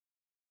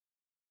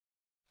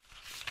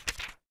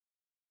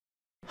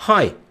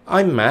Hi,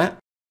 I'm Matt.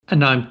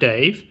 And I'm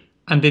Dave,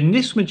 and in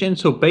this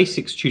Magento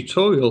Basics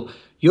tutorial,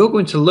 you're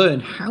going to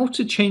learn how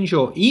to change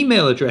your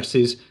email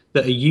addresses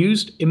that are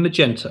used in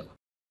Magento.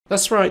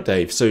 That's right,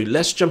 Dave. So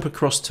let's jump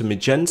across to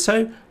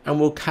Magento and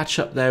we'll catch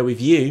up there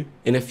with you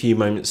in a few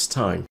moments'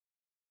 time.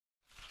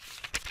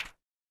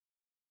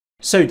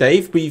 So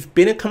Dave, we've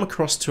come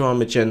across to our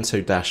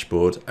Magento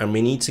dashboard and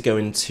we need to go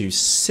into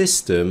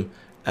System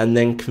and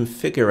then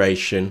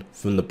Configuration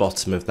from the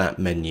bottom of that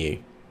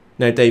menu.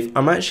 Now Dave,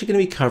 I'm actually going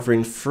to be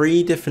covering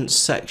 3 different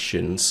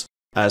sections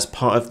as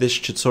part of this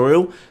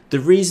tutorial. The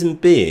reason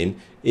being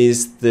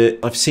is that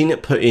I've seen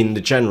it put in the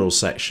general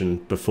section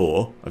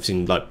before. I've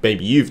seen, like,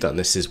 maybe you've done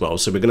this as well.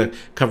 So we're going to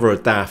cover a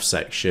DAF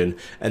section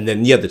and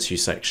then the other 2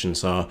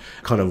 sections are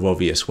kind of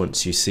obvious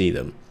once you see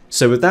them.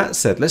 So with that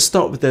said, let's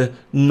start with the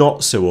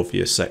not so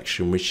obvious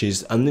section, which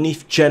is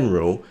underneath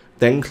General,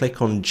 then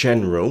click on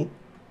General.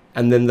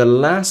 And then the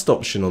last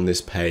option on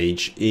this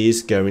page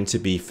is going to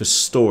be for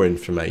store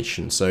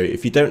information. So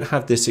if you don't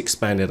have this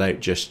expanded out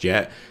just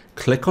yet,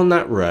 click on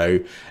that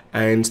row.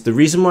 And the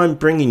reason why I'm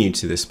bringing you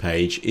to this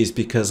page is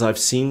because I've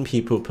seen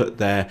people put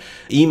their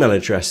email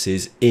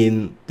addresses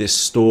in this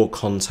store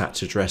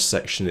contact address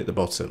section at the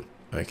bottom.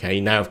 Okay,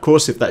 now of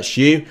course, if that's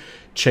you,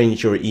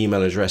 change your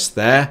email address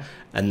there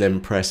and then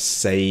press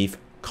Save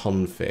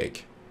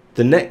Config.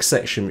 The next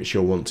section which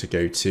you'll want to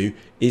go to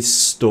is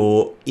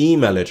Store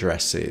Email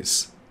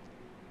Addresses.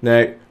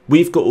 Now,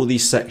 we've got all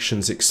these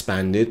sections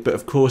expanded, but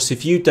of course,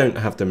 if you don't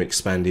have them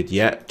expanded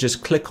yet,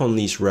 just click on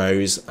these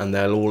rows and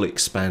they'll all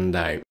expand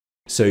out.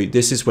 So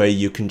this is where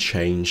you can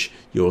change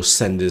your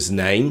sender's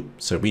name.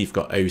 So we've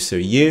got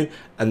you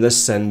and the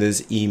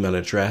sender's email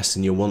address,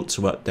 and you'll want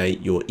to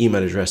update your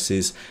email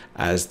addresses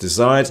as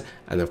desired.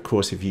 And of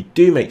course, if you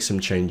do make some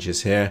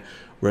changes here,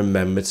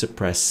 remember to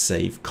press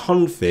Save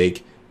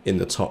Config in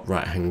the top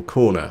right hand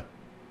corner.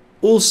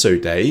 Also,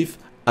 Dave,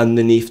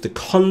 underneath the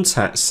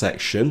contact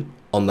section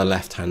on the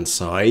left hand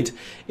side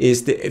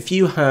is that if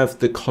you have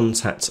the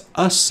Contact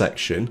Us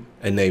section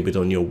enabled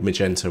on your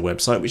Magento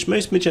website, which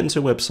most Magento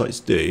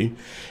websites do,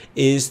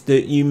 is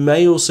that you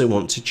may also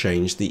want to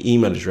change the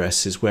email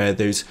addresses where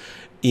those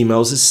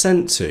emails are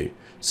sent to.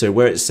 So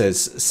where it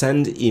says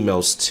send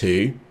emails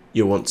to,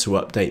 you'll want to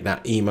update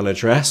that email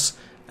address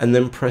and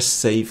then press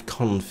Save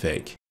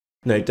Config.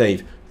 Now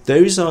Dave,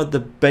 those are the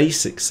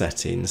basic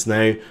settings.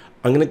 Now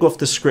I'm going to go off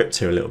the script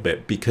here a little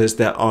bit because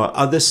there are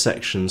other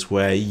sections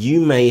where you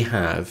may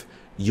have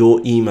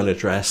your email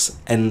address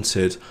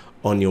entered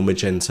on your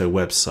Magento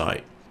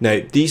website.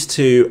 Now, these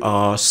 2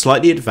 are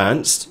slightly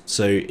advanced.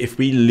 So if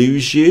we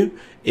lose you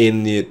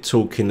in the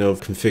talking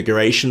of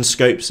configuration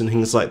scopes and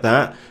things like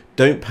that,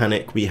 don't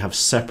panic. We have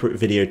separate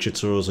video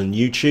tutorials on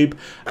YouTube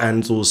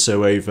and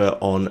also over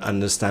on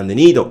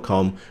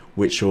understandinge.com,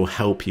 which will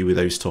help you with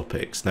those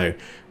topics. Now,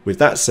 with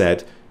that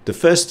said, the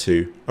first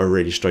 2 are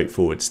really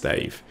straightforward,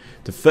 Dave.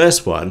 The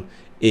first one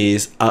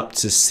is up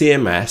to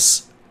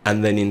CMS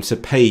and then into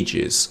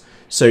Pages.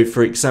 So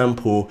for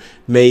example,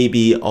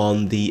 maybe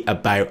on the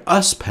About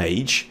Us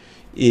page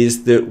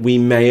is that we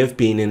may have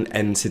been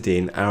entered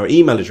in our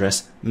email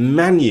address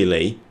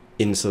manually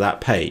into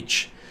that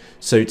page.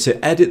 So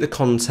to edit the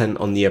content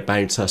on the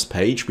About Us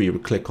page, we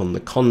would click on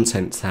the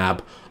Content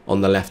tab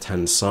on the left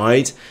hand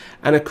side,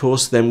 and of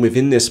course then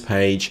within this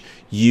page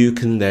you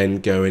can then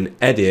go and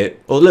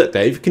edit. Oh look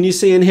Dave, can you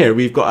see in here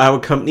we've got our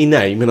company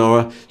name and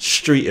our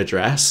street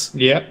address.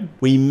 Yep.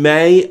 We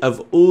may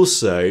have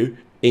also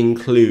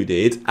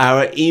included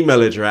our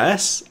email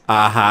address,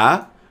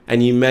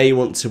 and you may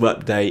want to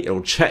update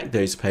or check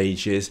those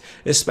pages,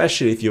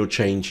 especially if you're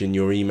changing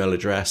your email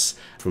address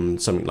from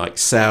something like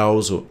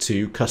sales or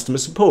to customer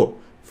support,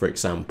 for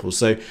example.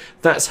 So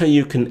that's how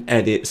you can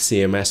edit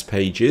CMS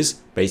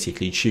pages.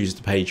 Basically choose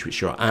the page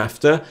which you're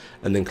after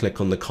and then click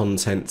on the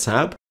Content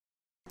tab.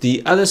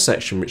 The other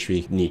section which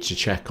we need to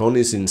check on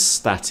is in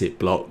static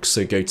blocks.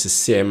 So go to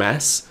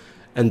CMS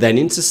and then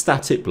into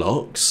static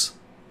blocks.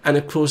 And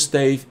of course,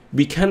 Dave,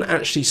 we can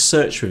actually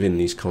search within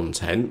these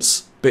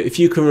contents. But if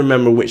you can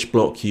remember which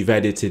block you've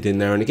edited in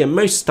there, and again,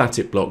 most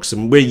static blocks,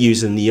 and we're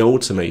using the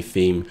Ultimo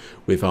theme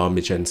with our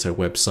Magento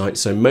website,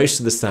 so most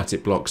of the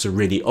static blocks are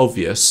really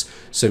obvious.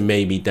 So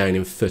maybe down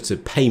in footer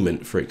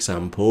payment, for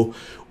example,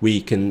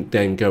 we can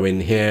then go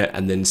in here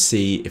and then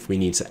see if we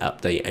need to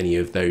update any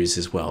of those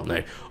as well.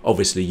 Now,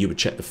 obviously, you would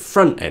check the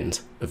front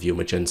end of your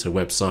Magento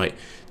website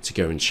to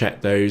go and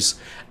check those.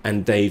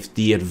 And Dave,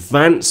 the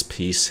advanced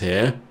piece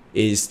here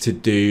is to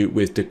do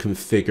with the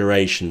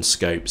configuration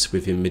scopes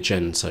within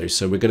Magento.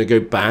 So we're going to go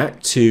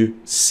back to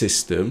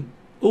System.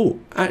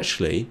 Oh,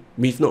 actually,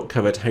 we've not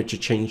covered how to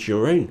change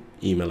your own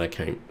email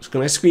account. So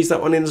can I squeeze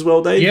that one in as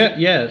well, Dave?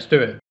 Yeah, let's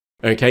do it.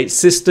 Okay,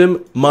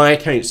 System, My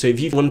Account. So if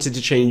you wanted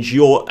to change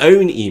your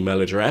own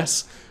email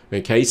address,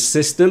 okay,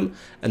 System,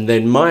 and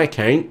then My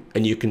Account,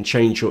 and you can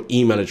change your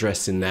email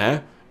address in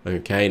there.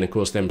 Okay, and of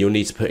course, then you'll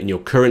need to put in your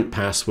current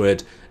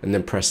password and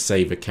then press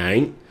Save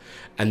Account.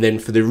 And then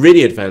for the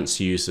really advanced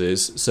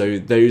users, so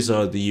those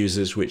are the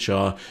users which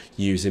are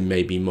using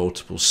maybe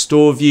multiple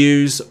store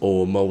views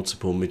or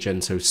multiple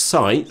Magento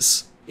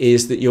sites,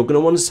 is that you're going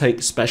to want to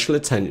take special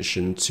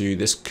attention to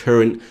this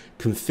current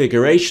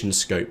configuration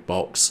scope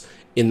box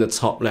in the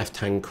top left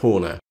hand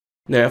corner.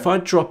 Now if I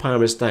drop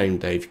ours down,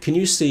 Dave, can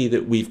you see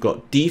that we've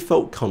got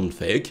default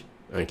config?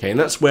 Okay, and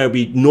that's where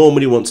we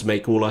normally want to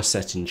make all our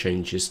setting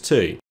changes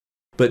to.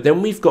 But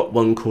then we've got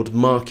one called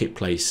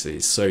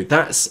marketplaces. So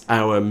that's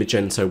our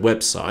Magento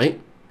website,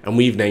 and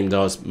we've named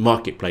ours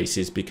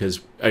marketplaces because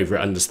over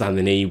at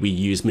Understanding E we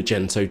use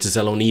Magento to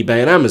sell on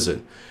eBay and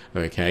Amazon.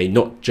 Okay,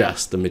 not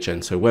just the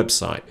Magento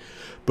website.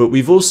 But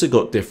we've also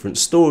got different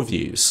store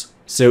views.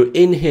 So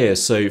in here,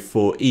 so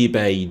for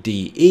eBay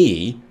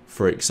DE,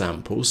 for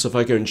example, so if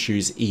I go and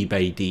choose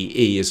eBay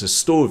DE as a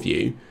store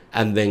view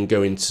and then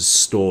go into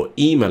store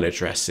email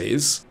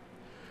addresses,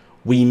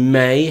 we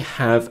may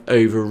have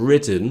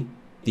overridden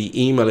the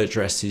email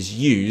addresses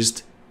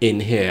used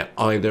in here,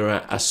 either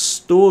at a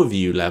store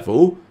view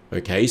level,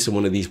 okay, so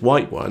one of these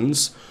white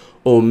ones,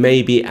 or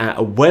maybe at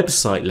a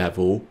website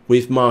level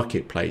with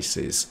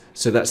marketplaces.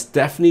 So that's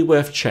definitely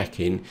worth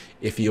checking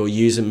if you're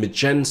using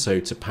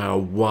Magento to power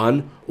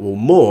one or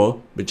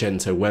more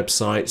Magento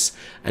websites.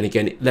 And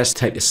again, let's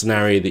take the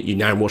scenario that you're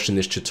now watching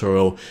this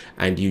tutorial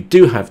and you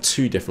do have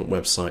two different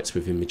websites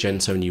within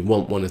Magento and you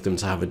want one of them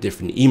to have a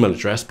different email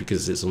address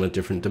because it's on a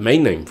different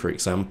domain name, for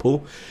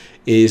example,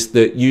 is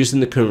that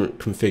using the current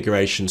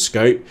configuration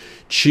scope,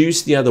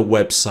 choose the other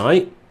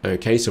website.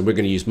 Okay, so we're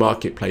going to use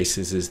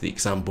marketplaces as the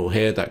example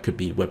here. That could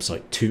be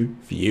website 2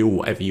 for you, or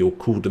whatever your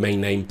cool domain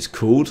name is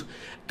called.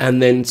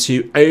 And then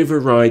to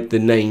override the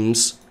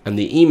names and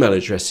the email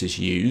addresses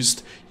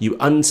used, you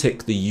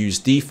untick the use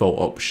default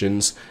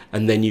options,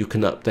 and then you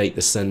can update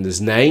the sender's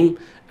name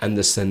and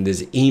the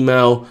sender's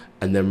email,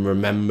 and then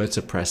remember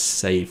to press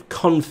save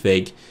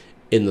config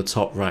in the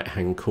top right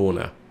hand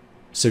corner.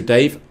 So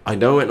Dave, I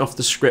know I went off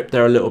the script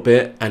there a little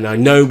bit, and I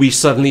know we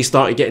suddenly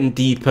started getting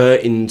deeper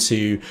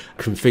into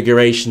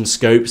configuration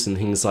scopes and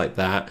things like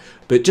that,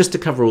 but just to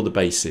cover all the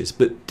bases.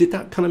 But did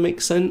that kind of make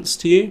sense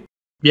to you?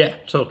 Yeah,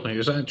 totally. It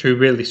was actually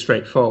really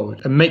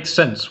straightforward and makes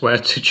sense where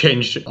to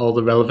change all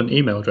the relevant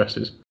email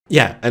addresses.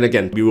 Yeah, and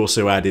again, we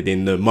also added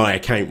in the My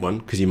Account one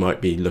because you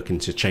might be looking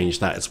to change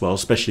that as well,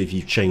 especially if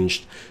you've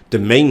changed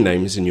domain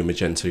names in your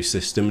Magento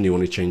system and you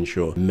want to change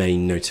your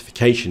main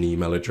notification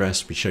email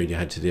address. We showed you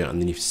how to do that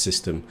underneath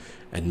System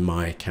and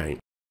My Account.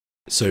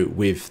 So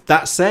with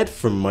that said,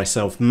 from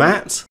myself,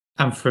 Matt.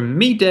 And from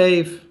me,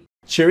 Dave.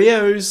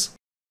 Cheerios.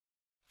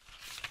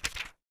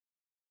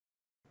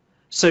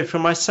 So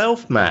from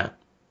myself, Matt.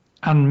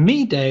 And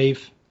me,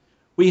 Dave.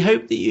 We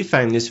hope that you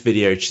found this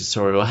video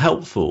tutorial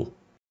helpful.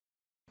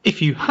 If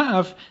you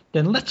have,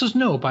 then let us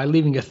know by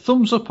leaving a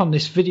thumbs up on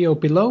this video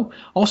below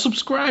or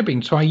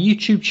subscribing to our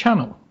YouTube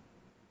channel.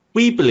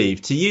 We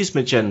believe to use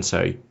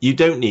Magento, you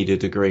don't need a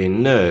degree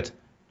in Nerd,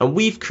 and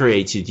we've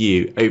created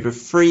you over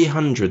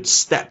 300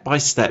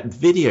 step-by-step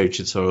video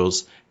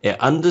tutorials at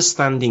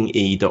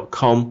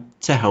understandinge.com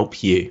to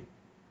help you.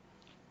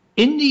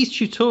 In these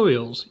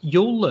tutorials,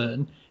 you'll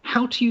learn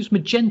how to use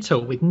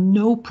Magento with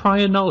no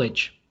prior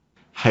knowledge,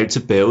 how to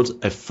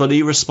build a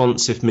fully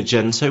responsive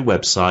Magento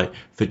website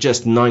for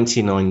just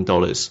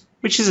 $99,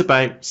 which is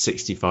about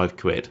 65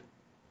 quid.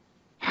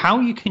 How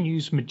you can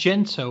use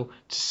Magento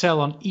to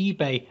sell on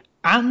eBay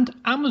and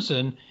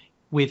Amazon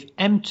with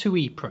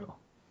M2E Pro.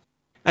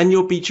 And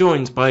you'll be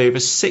joined by over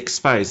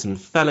 6,000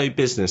 fellow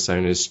business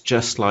owners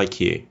just like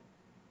you.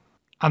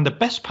 And the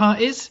best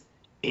part is,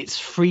 it's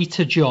free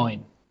to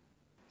join.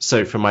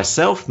 So for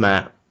myself,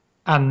 Matt.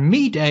 And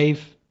me,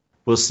 Dave.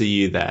 We'll see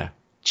you there.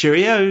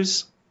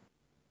 Cheerios!